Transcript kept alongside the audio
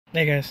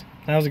Hey guys,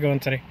 how's it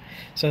going today?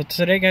 So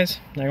today guys,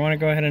 I want to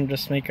go ahead and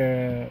just make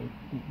a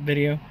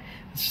video.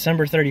 It's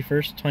December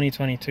 31st,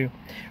 2022.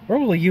 Where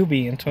will you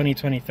be in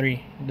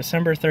 2023?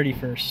 December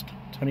 31st,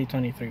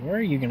 2023. Where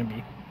are you going to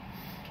be?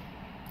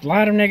 A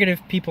lot of negative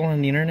people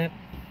on the internet,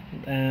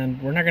 and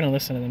we're not going to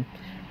listen to them.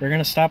 We're going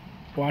to stop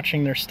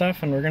watching their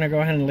stuff, and we're going to go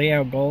ahead and lay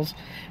out goals,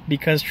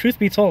 because truth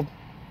be told,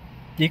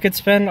 you could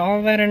spend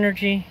all that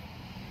energy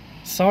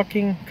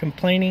sulking,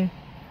 complaining,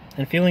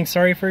 and feeling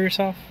sorry for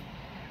yourself,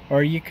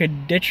 or you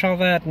could ditch all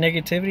that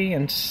negativity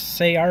and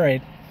say,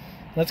 alright,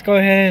 let's go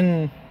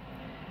ahead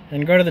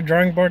and go to the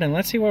drawing board and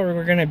let's see what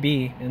we're going to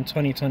be in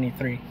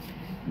 2023.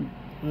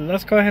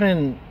 Let's go ahead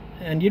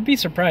and you'd be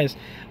surprised.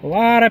 A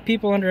lot of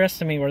people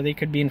underestimate where they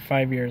could be in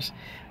 5 years.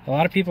 A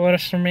lot of people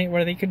underestimate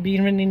where they could be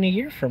even in a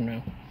year from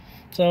now.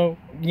 So,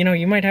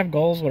 you might have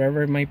goals,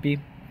 whatever it might be.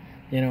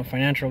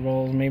 Financial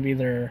goals, maybe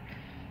their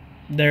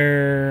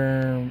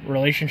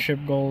relationship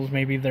goals,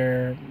 maybe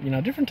their,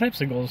 different types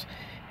of goals.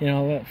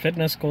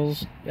 Fitness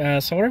goals.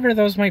 So whatever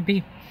those might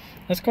be,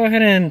 let's go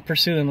ahead and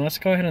pursue them. Let's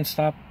go ahead and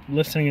stop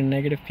listening to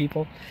negative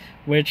people,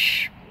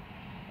 which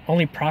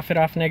only profit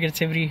off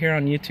negativity here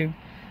on YouTube.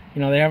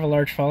 They have a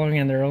large following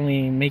and they're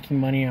only making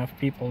money off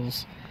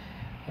people's,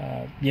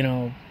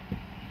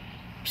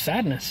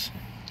 sadness.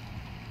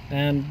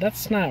 And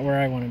that's not where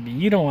I want to be.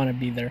 You don't want to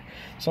be there.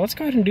 So let's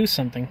go ahead and do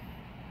something.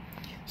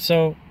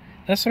 So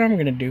that's what I'm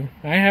going to do.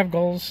 I have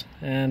goals,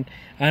 and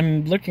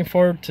I'm looking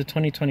forward to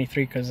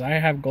 2023 because I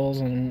have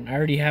goals and I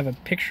already have a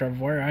picture of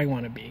where I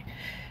want to be.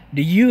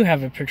 Do you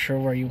have a picture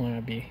of where you want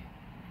to be?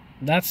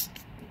 That's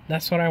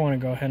what I want to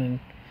go ahead and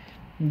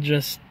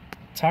just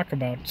talk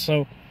about.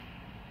 So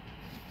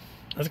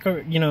let's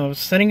go,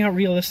 setting out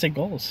realistic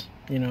goals,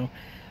 I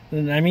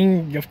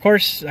mean, of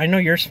course, I know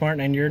you're smart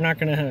and you're not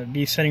going to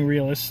be setting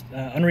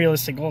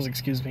unrealistic goals,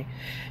 excuse me.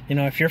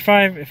 If you're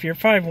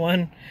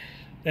 5'1",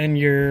 and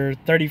you're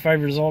 35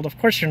 years old, of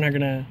course you're not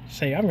going to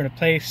say, I'm going to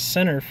play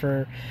center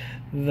for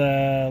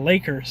the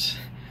Lakers.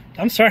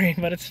 I'm sorry,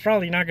 but it's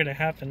probably not going to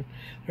happen.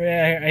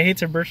 I hate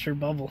to burst your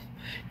bubble.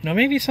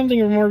 Maybe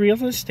something more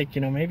realistic.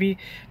 Maybe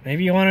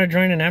you want to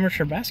join an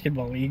amateur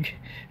basketball league.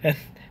 And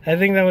I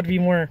think that'd be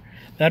more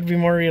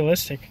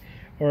realistic,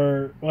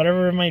 or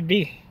whatever it might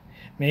be.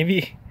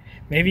 Maybe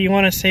you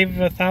want to save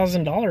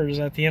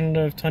 $1,000 at the end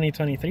of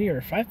 2023,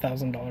 or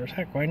 $5,000.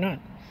 Heck, why not?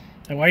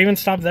 Why even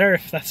stop there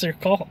if that's your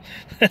goal?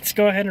 Let's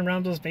go ahead and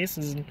round those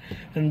bases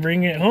and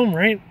bring it home,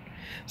 right?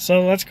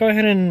 So let's go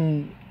ahead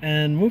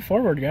and move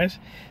forward, guys.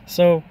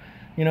 So,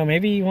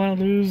 maybe you want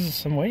to lose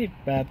some weight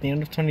at the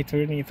end of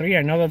 2023.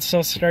 I know that's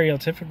so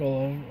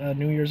stereotypical of a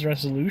New Year's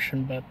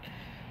resolution, but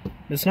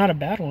it's not a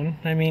bad one.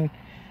 I mean,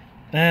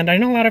 and I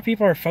know a lot of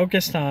people are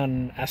focused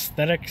on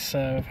aesthetics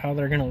of how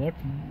they're going to look,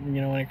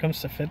 when it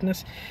comes to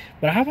fitness.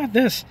 But how about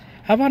this?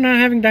 How about not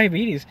having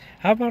diabetes?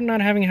 How about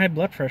not having high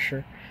blood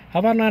pressure? How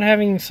about not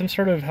having some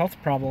sort of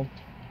health problem?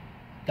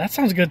 That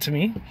sounds good to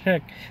me.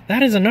 Heck,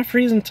 that is enough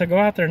reason to go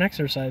out there and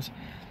exercise.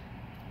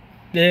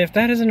 If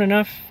that isn't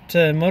enough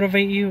to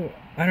motivate you,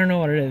 I don't know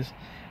what it is.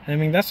 I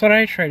mean, that's what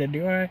I try to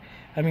do. I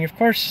mean, of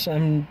course,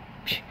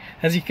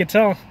 as you could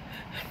tell,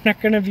 I'm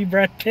not going to be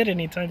Brad Pitt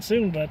anytime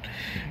soon, but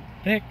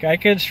heck, I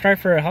could strive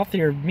for a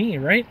healthier me,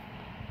 right?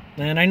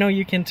 And I know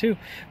you can too.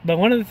 But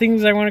one of the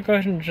things I want to go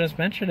ahead and just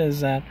mention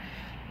is that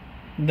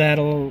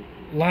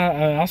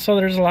also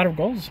there's a lot of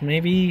goals.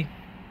 Maybe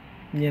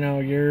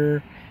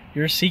you're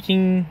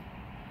seeking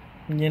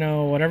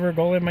whatever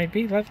goal it might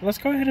be. Let's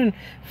go ahead and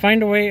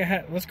find a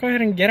way. Let's go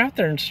ahead and get out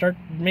there and start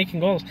making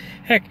goals.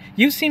 Heck,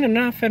 you've seen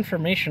enough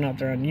information out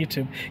there on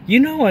YouTube. You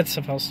know what's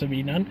supposed to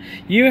be done.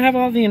 You have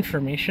all the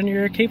information.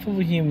 You're a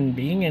capable human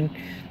being, and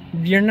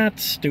you're not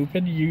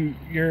stupid.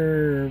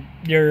 You're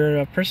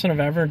a person of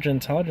average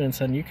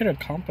intelligence, and you could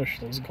accomplish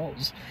those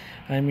goals.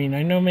 I mean,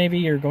 I know maybe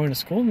you're going to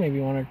school, maybe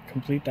you want to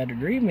complete that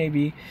degree,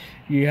 maybe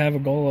you have a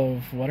goal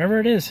of whatever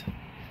it is.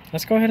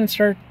 Let's go ahead and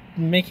start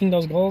making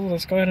those goals.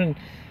 Let's go ahead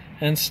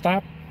and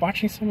stop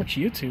watching so much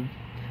YouTube.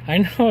 I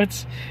know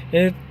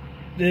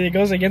it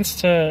goes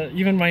against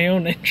even my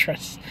own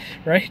interests,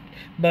 right?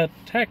 But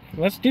heck,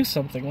 let's do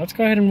something. Let's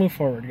go ahead and move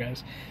forward,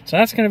 guys. So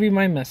that's going to be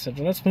my message.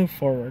 Let's move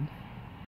forward.